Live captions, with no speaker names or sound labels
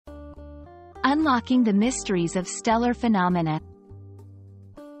unlocking the mysteries of stellar phenomena.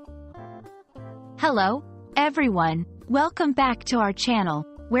 Hello, everyone. Welcome back to our channel,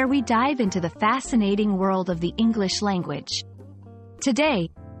 where we dive into the fascinating world of the English language. Today,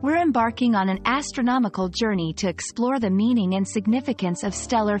 we're embarking on an astronomical journey to explore the meaning and significance of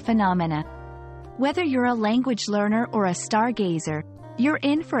stellar phenomena. Whether you're a language learner or a stargazer, you're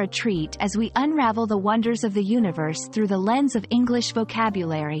in for a treat as we unravel the wonders of the universe through the lens of English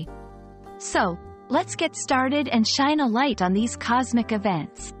vocabulary. So, let's get started and shine a light on these cosmic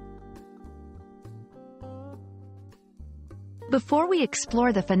events. Before we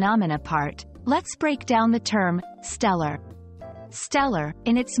explore the phenomena part, let's break down the term stellar. Stellar,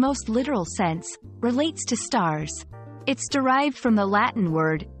 in its most literal sense, relates to stars. It's derived from the Latin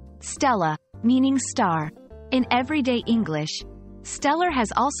word stella, meaning star. In everyday English, stellar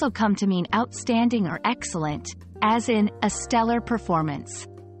has also come to mean outstanding or excellent, as in a stellar performance.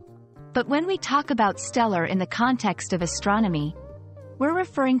 But when we talk about stellar in the context of astronomy, we're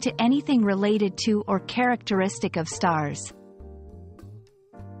referring to anything related to or characteristic of stars.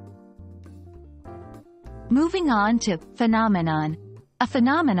 Moving on to phenomenon. A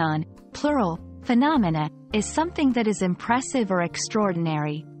phenomenon, plural, phenomena, is something that is impressive or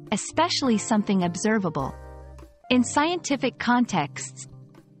extraordinary, especially something observable. In scientific contexts,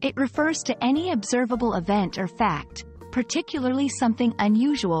 it refers to any observable event or fact, particularly something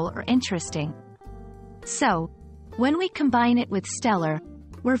unusual or interesting. So, when we combine it with stellar,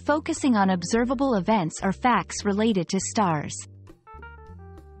 we're focusing on observable events or facts related to stars.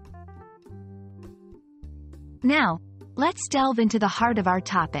 Now, let's delve into the heart of our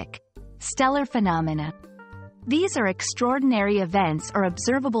topic: stellar phenomena. These are extraordinary events or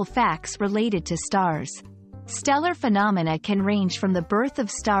observable facts related to stars. Stellar phenomena can range from the birth of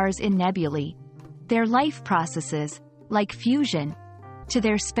stars in nebulae, their life processes, like fusion, to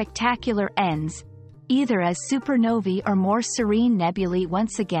their spectacular ends, either as supernovae or more serene nebulae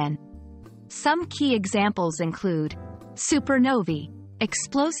once again. Some key examples include supernovae,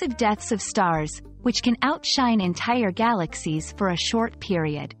 explosive deaths of stars, which can outshine entire galaxies for a short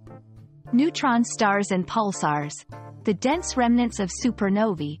period. Neutron stars and pulsars, the dense remnants of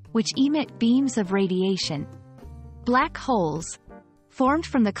supernovae, which emit beams of radiation. Black holes, formed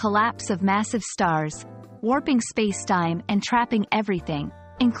from the collapse of massive stars, warping space-time and trapping everything,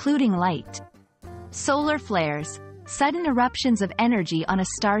 including light. Solar flares, sudden eruptions of energy on a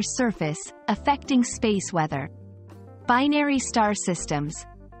star's surface, affecting space weather. Binary star systems,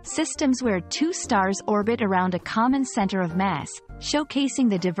 systems where two stars orbit around a common center of mass, showcasing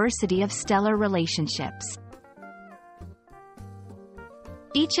the diversity of stellar relationships.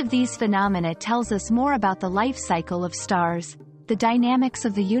 Each of these phenomena tells us more about the life cycle of stars, the dynamics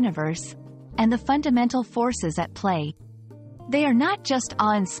of the universe, and the fundamental forces at play. They are not just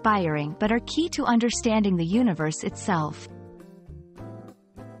awe-inspiring but are key to understanding the universe itself.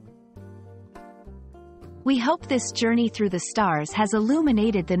 We hope this journey through the stars has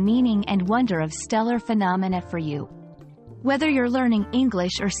illuminated the meaning and wonder of stellar phenomena for you. Whether you're learning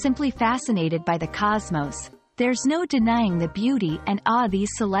English or simply fascinated by the cosmos, there's no denying the beauty and awe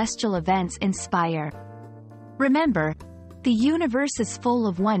these celestial events inspire. Remember, the universe is full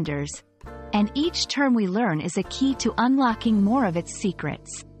of wonders, and each term we learn is a key to unlocking more of its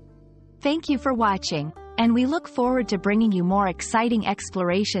secrets. Thank you for watching, and we look forward to bringing you more exciting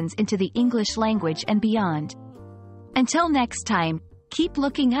explorations into the English language and beyond. Until next time, keep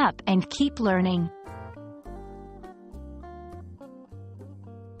looking up and keep learning.